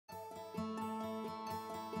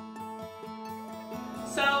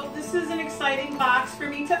So this is an exciting box for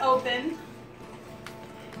me to open.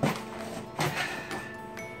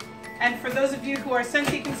 And for those of you who are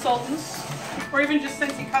Scentsy consultants, or even just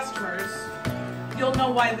Scentsy customers, you'll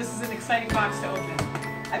know why this is an exciting box to open.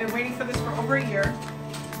 I've been waiting for this for over a year.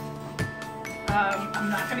 I'm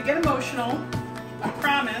not going to get emotional, I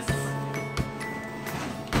promise.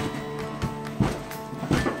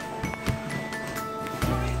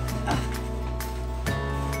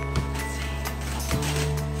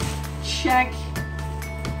 Check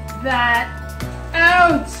that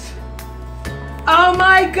out. Oh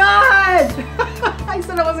my God! I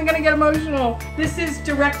said I wasn't gonna get emotional. This is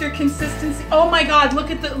director consistency. Oh my God!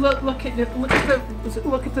 Look at the look at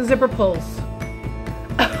the zipper pulls.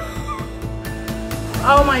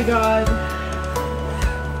 Oh my God!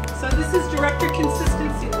 So this is director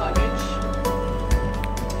consistency luggage.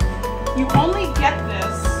 You only get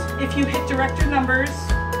this if you hit director numbers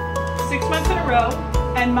 6 months in a row,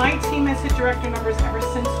 and my team has hit director numbers ever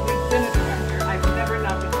since we've been a director. I've never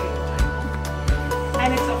not been paid a title.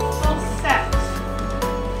 And it's a full set.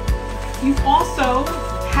 You also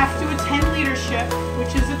have to attend leadership,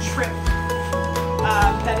 which is a trip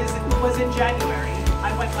was in January.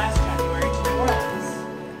 I went last January to New Orleans.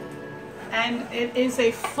 And it is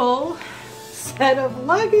a full set of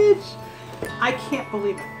luggage. I can't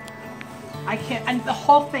believe it. I can't, and the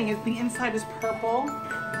whole thing is, the inside is purple.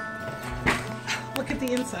 Look at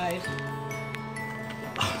the inside.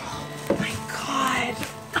 Oh my God.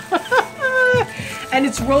 And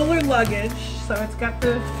it's roller luggage, so it's got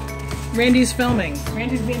the, Randy's filming.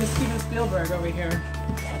 Randy's being a Steven Spielberg over here.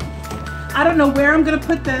 I don't know where I'm gonna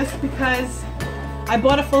put this because I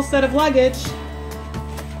bought a full set of luggage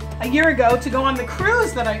a year ago to go on the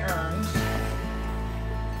cruise that I earned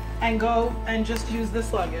and go and just use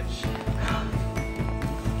this luggage.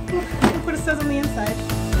 Look what it says on the inside.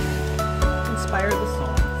 Inspire the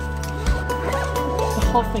soul. The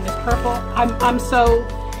whole thing is purple. I'm so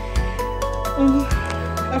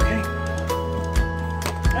okay.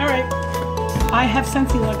 All right. I have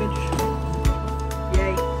Scentsy luggage.